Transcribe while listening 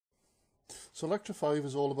So lecture 5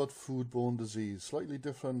 is all about foodborne disease, slightly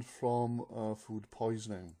different from food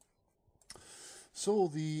poisoning. So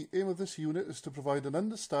the aim of this unit is to provide an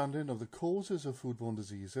understanding of the causes of foodborne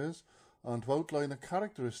diseases and to outline the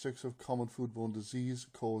characteristics of common foodborne disease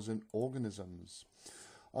causing organisms.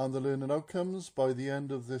 And the learning outcomes, by the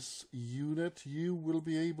end of this unit, you will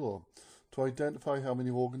be able to identify how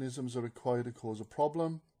many organisms are required to cause a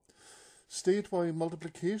problem, state why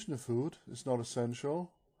multiplication of food is not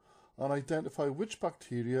essential, and identify which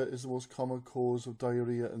bacteria is the most common cause of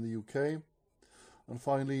diarrhea in the UK, and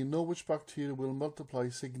finally know which bacteria will multiply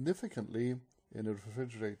significantly in a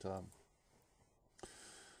refrigerator.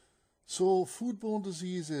 So foodborne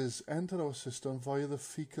diseases enter our system via the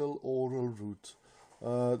fecal-oral route.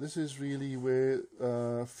 This is really where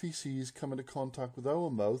feces come into contact with our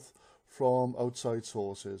mouth from outside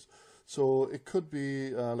sources. So it could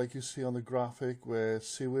be, like you see on the graphic, where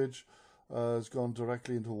sewage has gone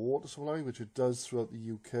directly into water supply, which it does throughout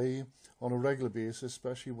the UK on a regular basis,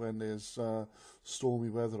 especially when there's stormy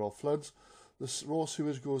weather or floods. The raw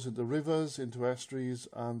sewage goes into rivers, into estuaries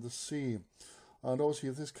and the sea. And obviously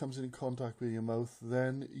if this comes in contact with your mouth,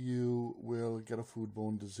 then you will get a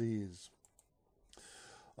foodborne disease.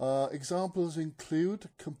 Examples include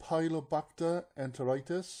Campylobacter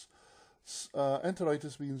enteritis.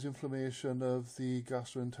 Enteritis means inflammation of the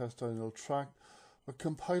gastrointestinal tract. But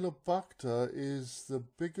Campylobacter is the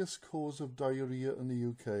biggest cause of diarrhea in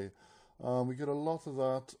the UK. We get a lot of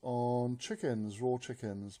that on chickens, raw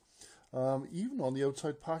chickens. Even on the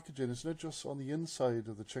outside packaging, it's not just on the inside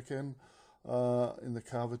of the chicken, in the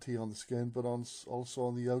cavity on the skin, but also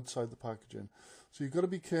on the outside of the packaging. So you've got to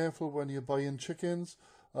be careful when you're buying chickens.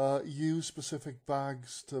 Use specific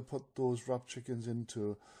bags to put those wrapped chickens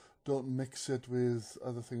into. Don't mix it with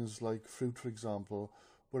other things like fruit, for example,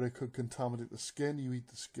 where it could contaminate the skin. You eat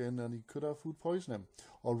the skin and you could have food poisoning,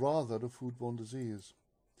 or rather a foodborne disease.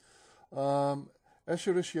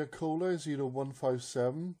 Escherichia coli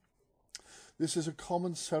 0157. This is a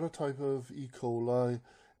common serotype of E. coli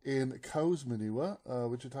in cow's manure,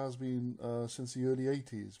 which it has been since the early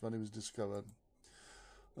 80s when it was discovered.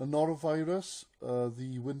 A norovirus,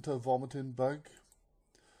 the winter vomiting bug.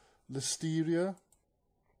 Listeria,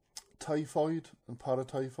 typhoid and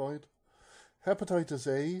paratyphoid. Hepatitis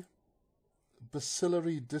A,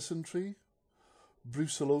 bacillary dysentery,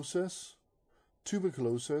 brucellosis,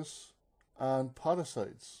 tuberculosis, and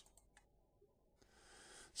parasites.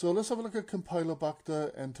 So let's have a look at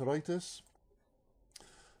Campylobacter enteritis.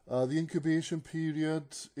 The incubation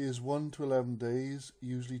period is 1 to 11 days,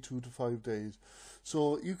 usually 2 to 5 days.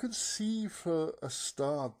 So you can see for a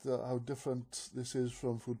start how different this is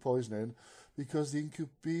from food poisoning, because the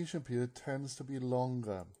incubation period tends to be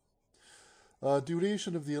longer.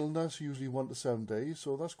 Duration of the illness, usually 1 to 7 days,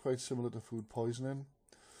 so that's quite similar to food poisoning.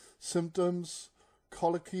 Symptoms,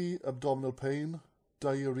 colicky, abdominal pain,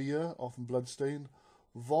 diarrhea, often bloodstain.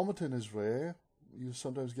 Vomiting is rare. You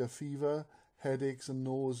sometimes get fever, headaches and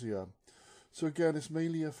nausea. So again, it's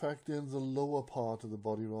mainly affecting the lower part of the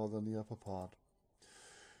body rather than the upper part.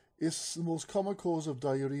 It's the most common cause of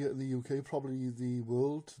diarrhea in the UK, probably the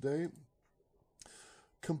world today.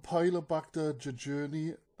 Campylobacter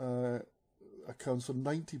jejuni accounts for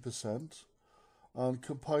 90%, and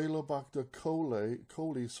Campylobacter coli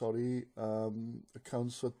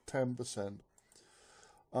accounts for 10%.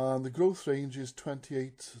 And the growth range is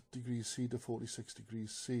 28 degrees C to 46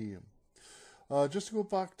 degrees C. Just to go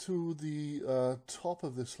back to the top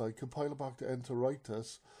of this slide, Campylobacter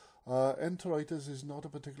enteritis. Enteritis is not a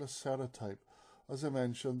particular serotype. As I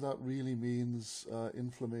mentioned, that really means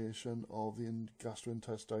inflammation of the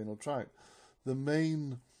gastrointestinal tract. The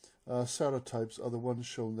main serotypes are the ones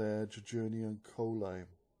shown there, jejuni and coli.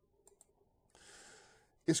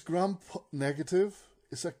 It's gram-negative,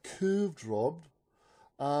 it's a curved rod,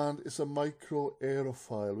 and it's a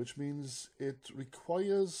microaerophile, which means it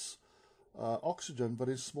requires oxygen, but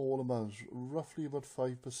in small amounts, roughly about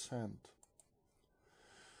 5%.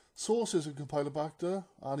 Sources of Campylobacter,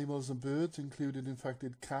 animals and birds, including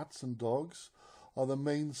infected cats and dogs, are the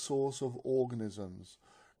main source of organisms.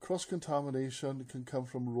 Cross-contamination can come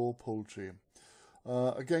from raw poultry.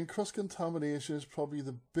 Again, cross-contamination is probably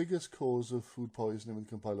the biggest cause of food poisoning with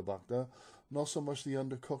Campylobacter, not so much the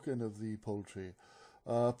undercooking of the poultry.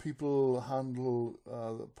 People handle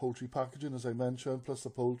the poultry packaging, as I mentioned, plus the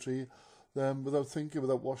poultry. Then, without thinking,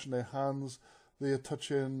 without washing their hands, they are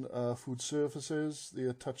touching food surfaces, they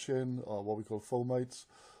are touching what we call fomites,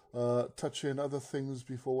 touching other things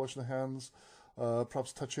before washing their hands,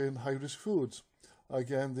 perhaps touching high-risk foods.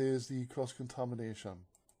 Again, there's the cross-contamination.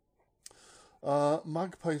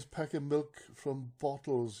 Magpies pecking milk from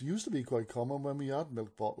bottles used to be quite common when we had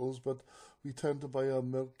milk bottles, but we tend to buy our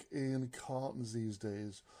milk in cartons these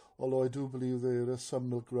days. Although I do believe there are some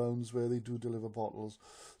milk rounds where they do deliver bottles.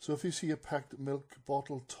 So if you see a packed milk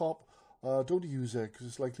bottle top, don't use it because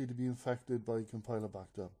it's likely to be infected by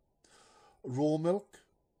Campylobacter. Raw milk,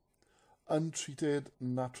 untreated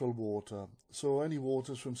natural water. So any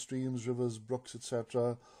waters from streams, rivers, brooks,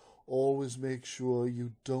 etc. Always make sure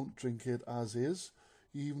you don't drink it as is.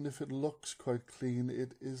 Even if it looks quite clean,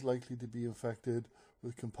 it is likely to be infected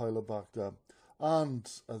with Campylobacter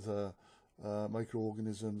and other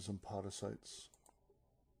microorganisms and parasites.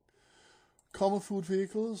 Common food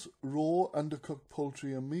vehicles: raw, undercooked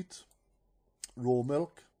poultry and meat, raw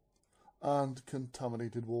milk, and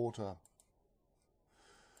contaminated water.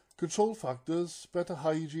 Control factors: better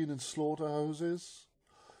hygiene in slaughterhouses,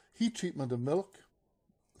 heat treatment of milk,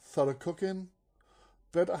 thorough cooking,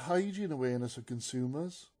 better hygiene awareness of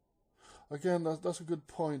consumers. Again, that's a good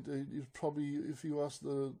point. You probably, if you ask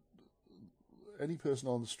any person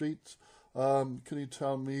on the street, can you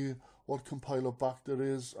tell me what Campylobacter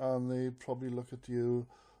is? And they probably look at you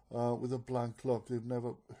with a blank look. They've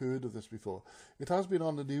never heard of this before. It has been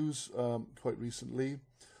on the news quite recently,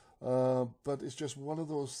 but it's just one of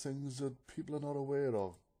those things that people are not aware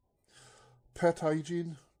of. Pet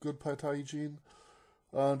hygiene, good pet hygiene,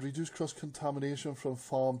 and reduce cross-contamination from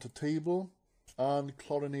farm to table, and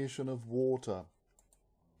chlorination of water.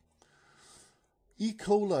 E.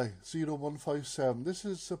 coli 0157. This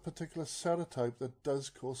is a particular serotype that does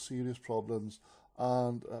cause serious problems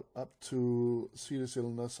and up to serious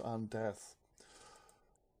illness and death.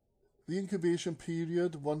 The incubation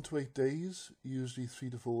period, 1 to 8 days, usually 3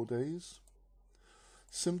 to 4 days.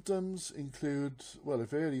 Symptoms include, well, it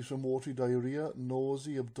varies from watery diarrhea,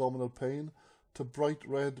 nausea, abdominal pain, to bright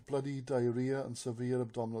red bloody diarrhea and severe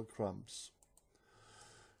abdominal cramps.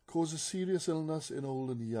 Causes serious illness in old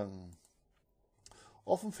and young.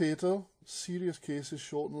 Often fatal, serious cases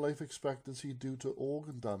shorten life expectancy due to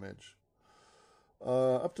organ damage.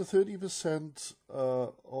 Up to 30%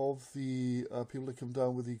 of the people that come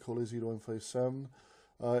down with E. coli 0157,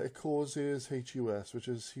 it causes HUS, which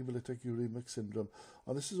is hemolytic uremic syndrome.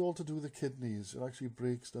 And this is all to do with the kidneys. It actually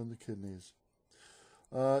breaks down the kidneys.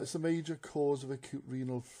 It's a major cause of acute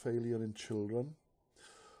renal failure in children.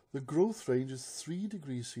 The growth range is 3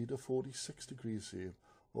 degrees C to 46 degrees C,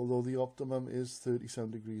 although the optimum is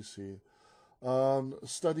 37 degrees C.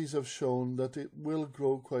 Studies have shown that it will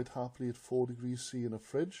grow quite happily at 4 degrees C in a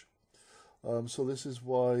fridge. So this is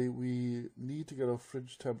why we need to get our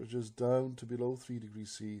fridge temperatures down to below 3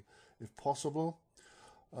 degrees C if possible,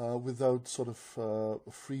 without sort of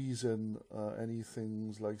freezing any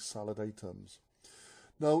things like salad items.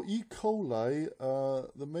 Now, E. coli,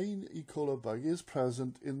 the main E. coli bug is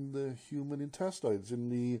present in the human intestines, in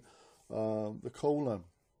the colon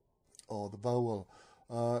or the bowel.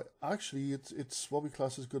 Actually, it's what we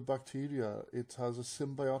class as good bacteria. It has a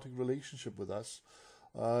symbiotic relationship with us.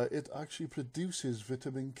 It actually produces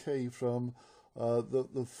vitamin K from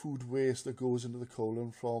the food waste that goes into the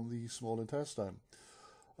colon from the small intestine.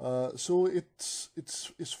 So it's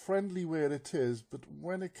friendly where it is, but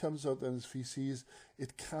when it comes out in its feces,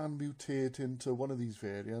 it can mutate into one of these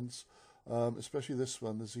variants, especially this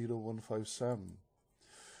one, the 0157.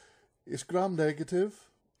 It's gram-negative,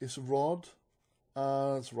 it's rod-shaped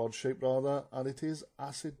rather, and it is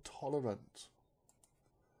acid tolerant.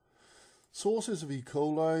 Sources of E.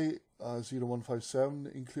 coli 0157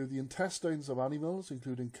 include the intestines of animals,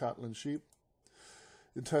 including cattle and sheep,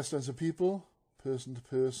 intestines of people.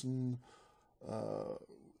 Person-to-person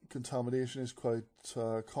contamination is quite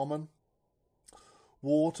common.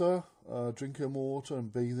 Water, drinking water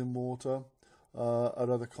and bathing water are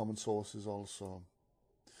other common sources also.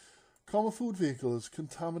 Common food vehicles: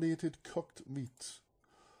 contaminated cooked meat,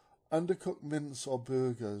 undercooked mince or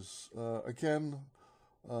burgers. Again,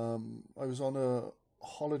 I was on a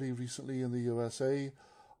holiday recently in the USA,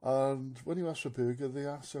 and when you ask for a burger, they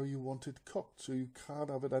ask how you want it cooked, so you can't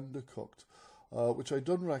have it undercooked. Which I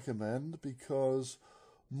don't recommend because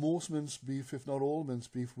most minced beef, if not all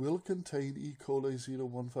minced beef, will contain E. coli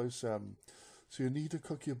 0157. So you need to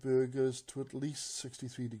cook your burgers to at least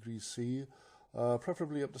 63 degrees C,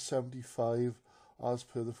 preferably up to 75 as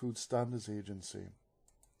per the Food Standards Agency.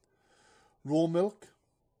 Raw milk,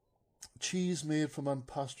 cheese made from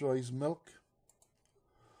unpasteurized milk,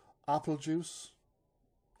 apple juice,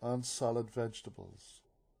 and salad vegetables.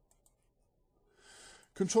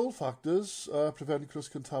 Control factors: prevent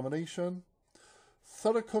cross-contamination,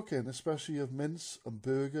 thorough cooking, especially of mince and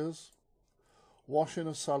burgers, washing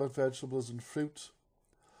of salad vegetables and fruit,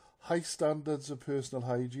 high standards of personal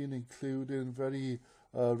hygiene, including very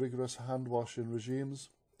rigorous hand washing regimes,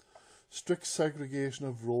 strict segregation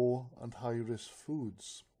of raw and high-risk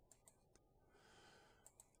foods.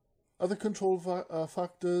 Other control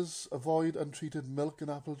factors: avoid untreated milk and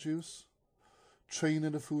apple juice,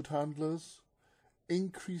 training of food handlers,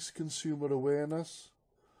 increase consumer awareness,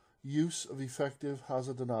 use of effective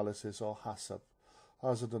hazard analysis, or HACCP,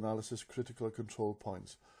 hazard analysis critical control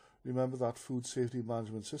points. Remember that food safety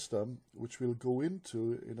management system, which we'll go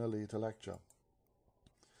into in a later lecture.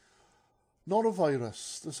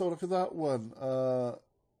 Norovirus, let's have a look at that one.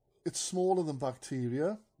 It's smaller than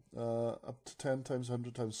bacteria, up to 10 times,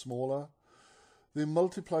 100 times smaller. They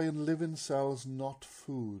multiply in living cells, not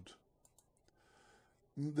food.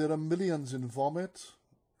 There are millions in vomit.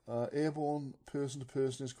 Airborne person to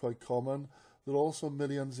person is quite common. There are also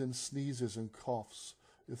millions in sneezes and coughs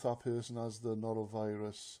if that person has the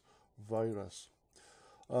norovirus virus.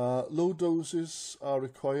 Low doses are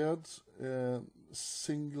required,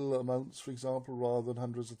 single amounts, for example, rather than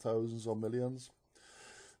hundreds of thousands or millions.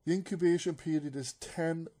 The incubation period is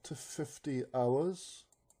 10 to 50 hours.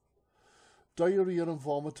 Diarrhea and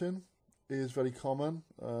vomiting is very common.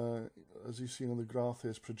 As you see on the graph,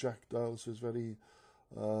 there's projectiles. It's very,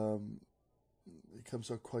 it comes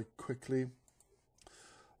out quite quickly.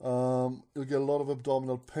 You'll get a lot of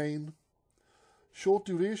abdominal pain. Short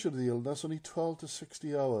duration of the illness, only 12 to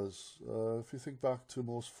 60 hours. If you think back to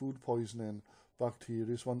most food poisoning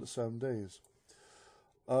bacteria, it's 1 to 7 days.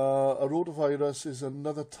 A rotavirus is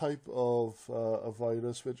another type of a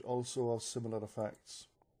virus which also has similar effects.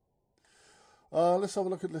 Let's have a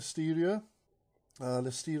look at Listeria.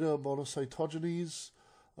 Listeria monocytogenes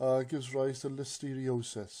gives rise to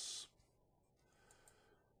listeriosis.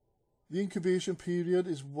 The incubation period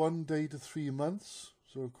is 1 day to 3 months,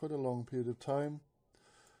 so quite a long period of time.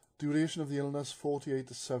 Duration of the illness, 48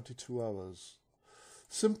 to 72 hours.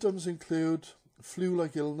 Symptoms include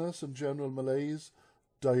flu-like illness and general malaise,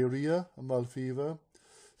 diarrhea and mild fever,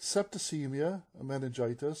 septicemia and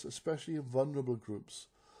meningitis, especially in vulnerable groups,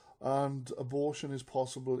 and abortion is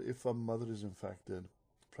possible if a mother is infected,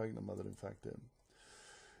 pregnant mother infected.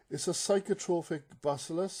 It's a psychotrophic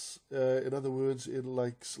bacillus. In other words, it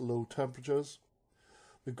likes low temperatures.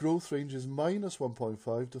 The growth range is minus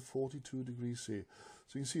 1.5 to 42 degrees C.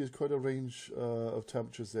 So you can see there's quite a range of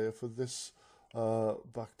temperatures there for this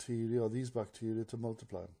bacteria, or these bacteria, to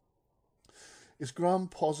multiply. It's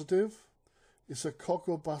gram-positive. It's a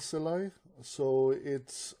coccobacilli, so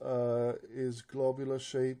it is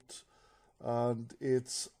globular-shaped, and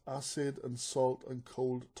it's acid and salt and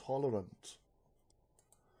cold tolerant.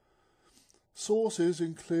 Sources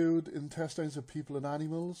include intestines of people and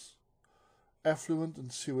animals, effluent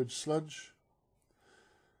and sewage sludge.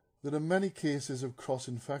 There are many cases of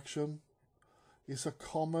cross-infection. It's a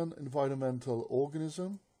common environmental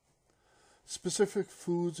organism. Specific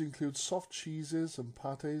foods include soft cheeses and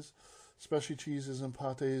pâtés, especially cheeses and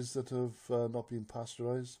pâtés that have not been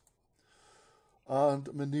pasteurized,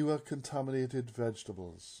 and manure-contaminated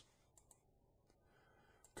vegetables.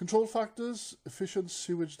 Control factors: efficient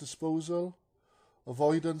sewage disposal,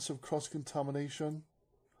 avoidance of cross-contamination,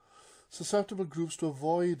 susceptible groups to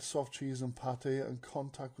avoid soft cheese and pâté, and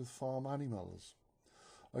contact with farm animals.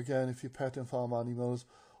 Again, if you're petting farm animals,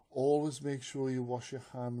 always make sure you wash your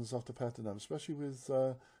hands after petting them, especially with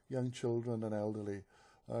young children and elderly,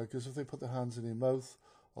 because if they put their hands in their mouth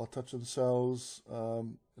or touch themselves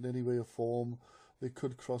in any way or form, they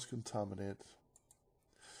could cross-contaminate.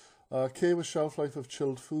 Care with shelf life of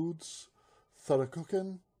chilled foods, thorough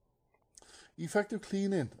cooking, effective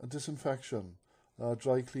cleaning and disinfection.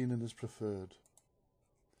 Dry cleaning is preferred.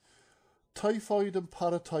 Typhoid and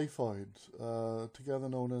paratyphoid, together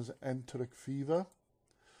known as enteric fever.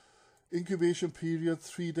 Incubation period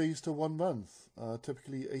 3 days to 1 month,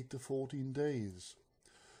 typically 8 to 14 days.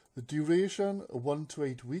 The duration 1 to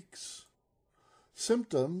 8 weeks.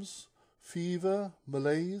 Symptoms: fever,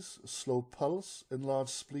 malaise, slow pulse, enlarged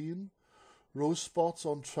spleen, rose spots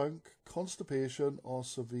on trunk, constipation or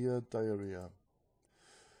severe diarrhea.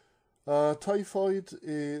 Typhoid,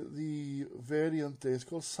 the variant there is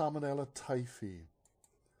called Salmonella typhi.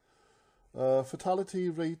 Fatality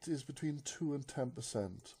rate is between 2 and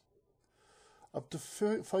 10%. Up to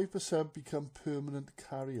 5% become permanent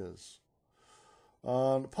carriers.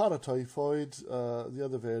 And paratyphoid, the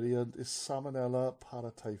other variant, is Salmonella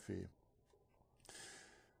paratyphi.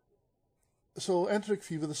 So enteric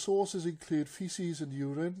fever, the sources include feces and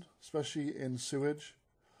urine, especially in sewage,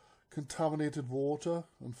 contaminated water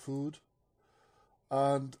and food,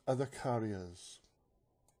 and other carriers.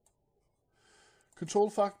 Control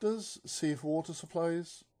factors: safe water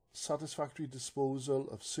supplies, satisfactory disposal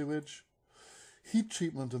of sewage, heat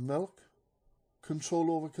treatment of milk,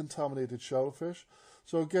 control over contaminated shellfish.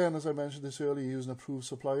 So again, as I mentioned this earlier, using approved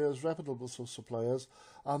suppliers, reputable suppliers,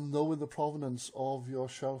 and knowing the provenance of your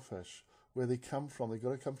shellfish, where they come from. They've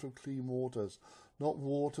got to come from clean waters, not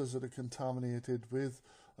waters that are contaminated with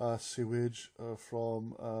sewage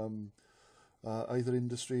from either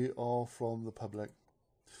industry or from the public.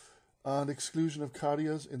 And exclusion of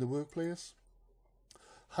carriers in the workplace.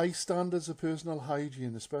 High standards of personal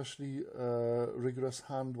hygiene, especially rigorous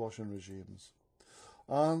hand washing regimes.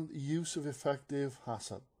 And use of effective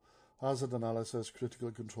HACCP, hazard analysis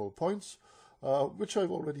critical control points, which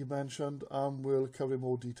I've already mentioned and will cover in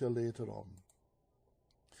more detail later on.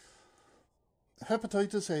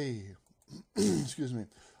 Hepatitis A. Excuse me.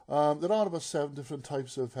 There are about 7 different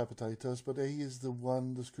types of hepatitis, but A is the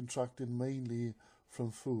one that's contracted mainly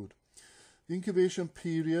from food. The incubation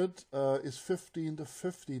period is 15 to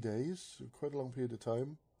 50 days, so quite a long period of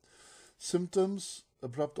time. Symptoms,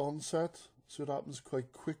 abrupt onset, so it happens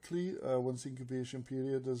quite quickly once the incubation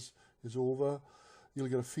period is over. You'll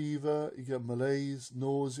get a fever, you get malaise,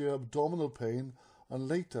 nausea, abdominal pain, and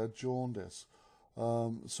later jaundice.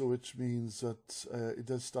 So which means that it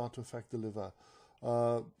does start to affect the liver.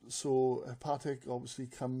 So hepatic obviously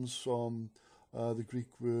comes from the Greek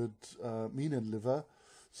word meaning liver.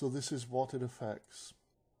 So this is what it affects.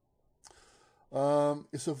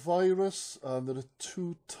 It's a virus, and there are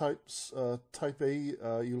 2 types. Type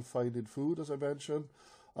A you'll find in food, as I mentioned,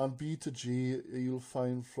 and B to G you'll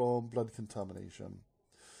find from blood contamination.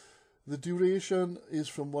 The duration is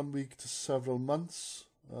from 1 week to several months,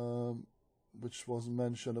 which was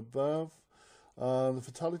mentioned above. The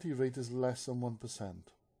fatality rate is less than 1%.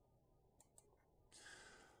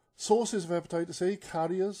 Sources of hepatitis A,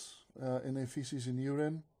 carriers in their feces and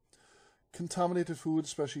urine, contaminated food,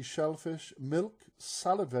 especially shellfish, milk,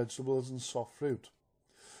 salad vegetables and soft fruit,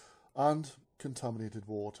 and contaminated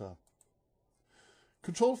water.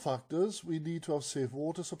 Control factors, we need to have safe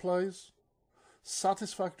water supplies,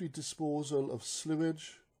 satisfactory disposal of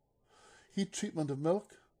sewage, heat treatment of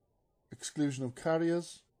milk, exclusion of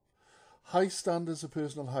carriers, high standards of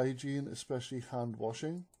personal hygiene, especially hand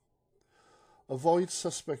washing, avoid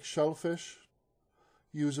suspect shellfish,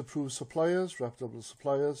 use approved suppliers, reputable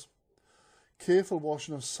suppliers, careful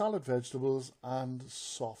washing of salad vegetables and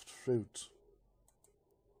soft fruit.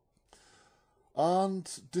 And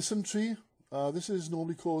dysentery, this is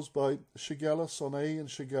normally caused by Shigella sonnei and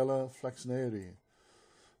Shigella flexneri.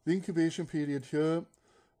 The incubation period here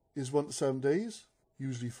is 1 to 7 days,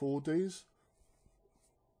 usually 4 days.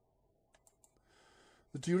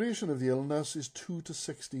 The duration of the illness is 2 to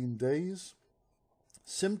 16 days.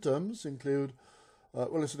 Symptoms include,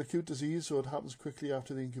 well, it's an acute disease, so it happens quickly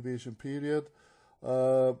after the incubation period.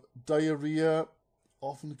 Diarrhea,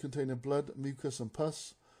 often containing blood, mucus and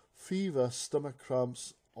pus. Fever, stomach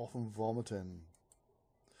cramps, often vomiting.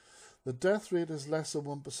 The death rate is less than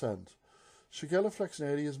 1%. Shigella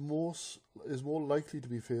flexneri is more likely to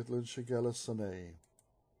be fatal than Shigella sonnei.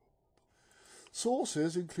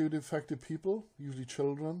 Sources include infected people, usually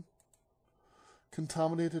children,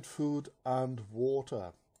 contaminated food and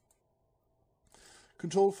water.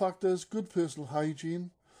 Control factors, good personal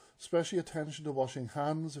hygiene, especially attention to washing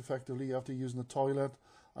hands effectively after using the toilet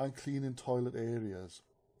and cleaning toilet areas.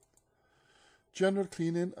 General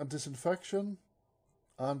cleaning and disinfection,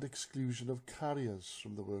 and exclusion of carriers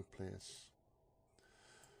from the workplace.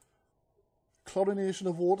 Chlorination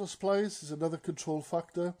of water supplies is another control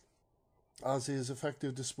factor, as is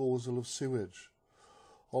effective disposal of sewage.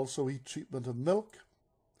 Also heat treatment of milk,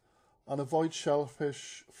 and avoid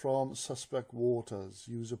shellfish from suspect waters.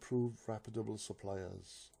 Use approved reputable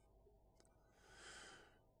suppliers.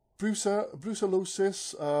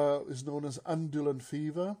 Brucellosis is known as undulant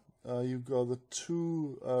fever. You've got the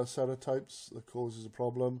 2 serotypes that causes a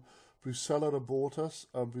problem, Brucella abortus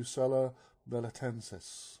and Brucella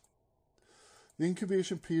melitensis. The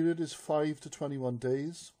incubation period is 5 to 21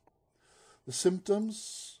 days. The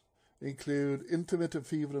symptoms include intermittent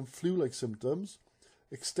fever and flu-like symptoms,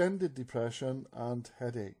 extended depression and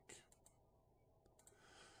headache.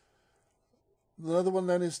 Another one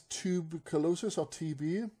then is tuberculosis or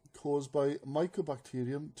TB, caused by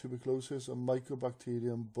Mycobacterium tuberculosis and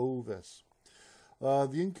Mycobacterium bovis.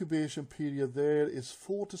 The incubation period there is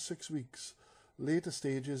 4 to 6 weeks. Later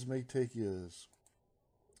stages may take years.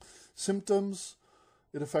 Symptoms,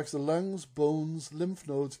 it affects the lungs, bones, lymph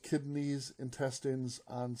nodes, kidneys, intestines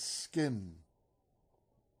and skin.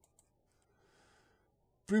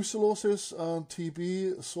 Brucellosis and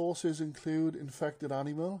TB sources include infected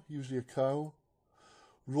animal, usually a cow,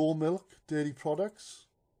 raw milk, dairy products,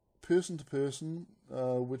 person to person,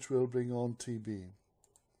 which will bring on TB.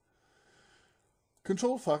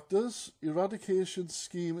 Control factors, eradication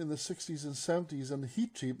scheme in the 60s and 70s and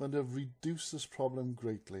heat treatment have reduced this problem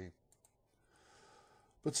greatly.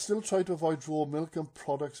 But still try to avoid raw milk and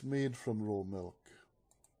products made from raw milk.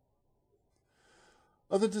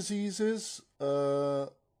 Other diseases,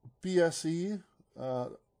 BSE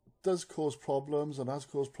does cause problems and has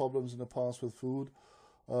caused problems in the past with food.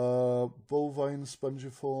 Bovine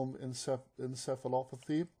spongiform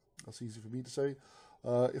encephalopathy, that's easy for me to say,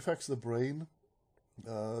 affects the brain.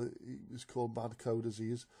 It's called mad cow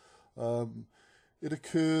disease. It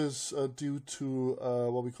occurs due to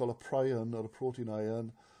what we call a prion or a protein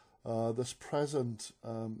ion that's present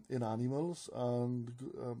in animals and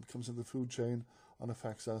comes in the food chain and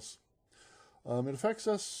affects us. It affects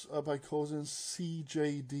us by causing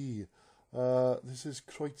CJD. This is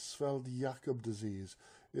Creutzfeldt-Jakob disease.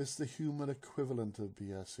 It's the human equivalent of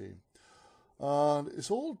BSE. And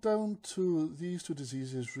it's all down to these two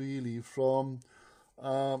diseases really from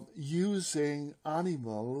using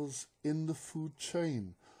animals in the food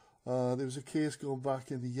chain. There was a case going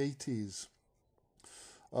back in the 80s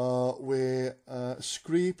where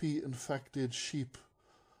scrapie infected sheep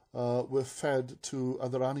were fed to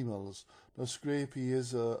other animals. Now scrapie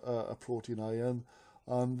is a protein ion,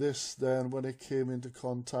 and this then, when it came into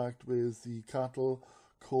contact with the cattle,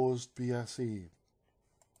 caused BSE.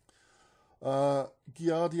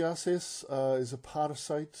 Giardiasis is a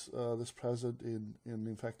parasite that's present in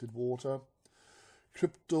infected water.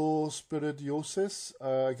 Cryptosporidiosis,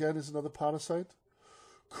 again, is another parasite.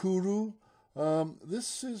 Kuru,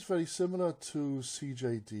 this is very similar to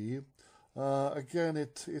CJD. Again,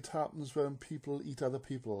 it happens when people eat other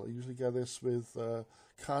people. You usually get this with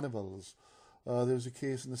cannibals. There was a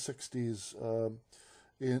case in the 60s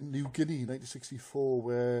in New Guinea, 1964,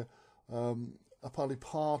 where apparently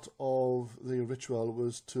part of the ritual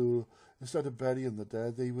was to, instead of burying the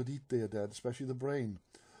dead, they would eat their dead, especially the brain.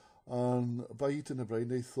 And by eating the brain,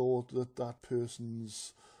 they thought that that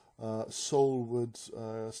person's soul would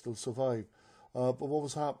still survive. But what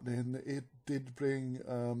was happening, it did bring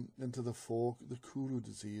into the fore the Kuru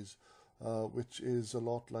disease, which is a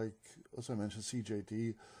lot like, as I mentioned,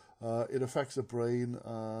 CJD. It affects the brain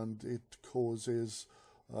and it causes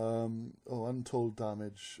untold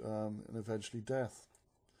damage and eventually death.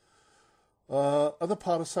 Other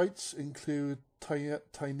parasites include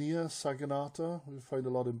Taenia saginata, we find a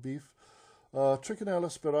lot in beef. Trichinella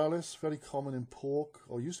spiralis, very common in pork,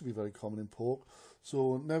 or used to be very common in pork,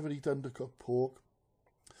 so never eat undercooked pork.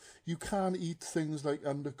 You can eat things like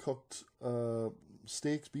undercooked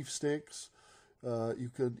steaks, beef steaks. You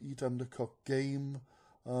can eat undercooked game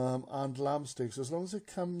and lamb steaks, as long as it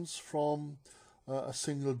comes from a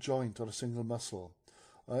single joint or a single muscle.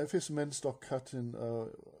 If it's minced or cut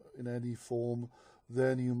in any form,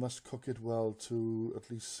 then you must cook it well to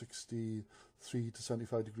at least 63 to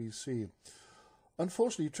 75 degrees C.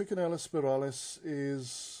 Unfortunately, Trichinella spiralis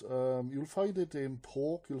is, you'll find it in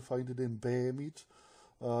pork, you'll find it in bear meat,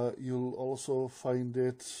 you'll also find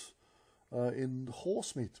it in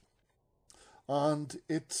horse meat. And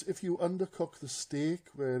if you undercook the steak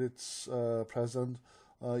where it's present,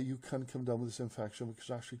 you can come down with this infection, which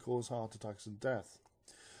can actually cause heart attacks and death.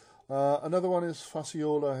 Another one is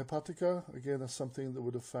fasciola hepatica. Again, that's something that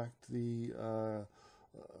would affect the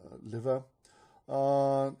liver.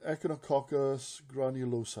 Echinococcus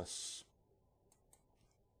granulosus.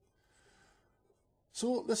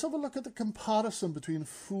 So let's have a look at the comparison between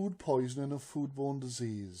food poisoning and foodborne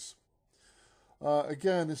disease.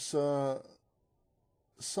 Again, it's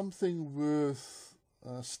something worth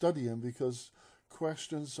studying because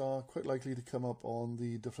questions are quite likely to come up on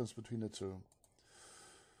the difference between the two.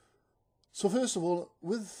 So first of all,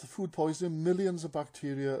 with food poisoning, millions of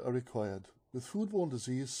bacteria are required. With foodborne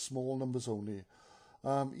disease, small numbers only.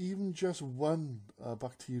 Even just one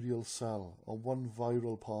bacterial cell or one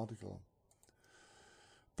viral particle.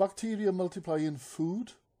 Bacteria multiply in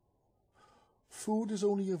food. Food is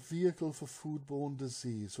only a vehicle for foodborne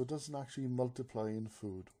disease, so it doesn't actually multiply in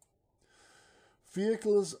food.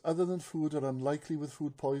 Vehicles other than food are unlikely with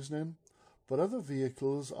food poisoning, but other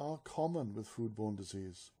vehicles are common with foodborne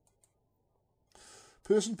disease.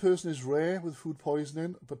 Person-to-person is rare with food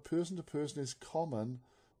poisoning, but person-to-person is common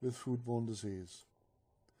with foodborne disease.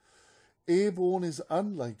 Airborne is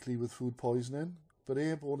unlikely with food poisoning, but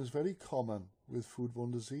airborne is very common with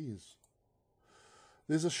foodborne disease.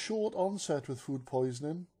 There's a short onset with food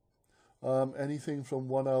poisoning, anything from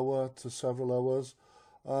 1 hour to several hours.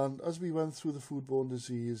 And as we went through the foodborne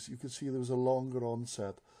disease, you could see there was a longer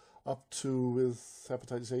onset, up to, with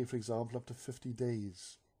hepatitis A, for example, up to 50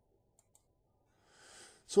 days.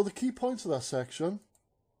 So the key points of that section: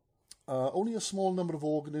 only a small number of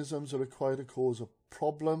organisms are required to cause a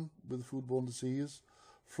problem with foodborne disease,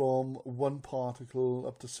 from one particle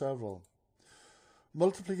up to several.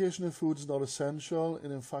 Multiplication in food is not essential,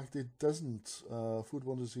 and in fact it doesn't.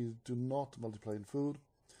 Foodborne disease do not multiply in food.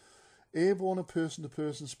 Airborne and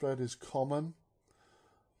person-to-person spread is common,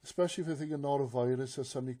 especially if you think of norovirus, as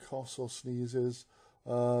somebody coughs or sneezes.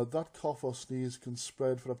 That cough or sneeze can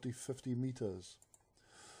spread for up to 50 metres.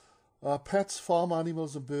 Pets, farm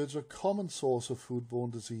animals and birds are a common source of foodborne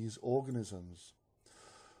disease organisms.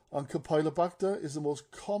 And Campylobacter is the most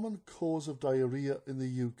common cause of diarrhoea in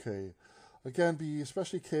the UK. Again, be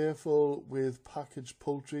especially careful with packaged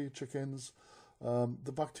poultry, chickens.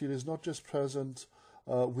 The bacteria is not just present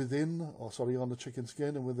on the chicken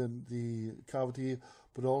skin and within the cavity,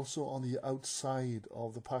 but also on the outside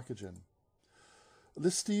of the packaging.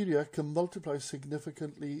 Listeria can multiply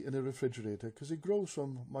significantly in a refrigerator because it grows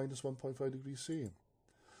from -1.5 degrees C.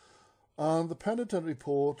 And the Pennington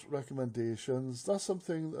Report recommendations, that's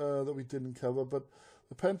something that we didn't cover, but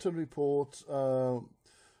the Pennington Report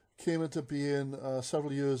came into being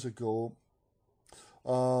several years ago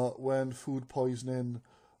when food poisoning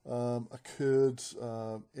occurred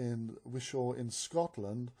in Wishaw in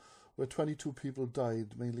Scotland, where 22 people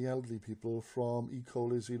died, mainly elderly people, from E.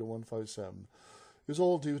 coli 0157. It was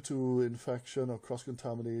all due to infection or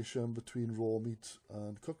cross-contamination between raw meat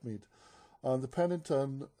and cooked meat. And the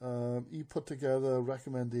Pennington, he put together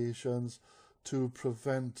recommendations to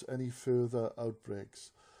prevent any further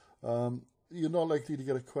outbreaks. You're not likely to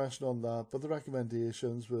get a question on that, but the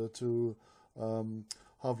recommendations were to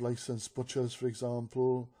have licensed butchers, for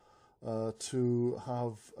example, to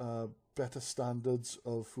have better standards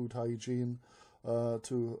of food hygiene,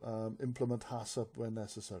 to implement HACCP when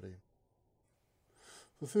necessary.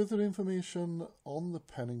 For further information on the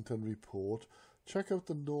Pennington Report, check out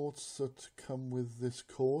the notes that come with this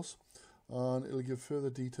course, and it'll give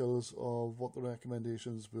further details of what the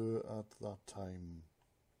recommendations were at that time.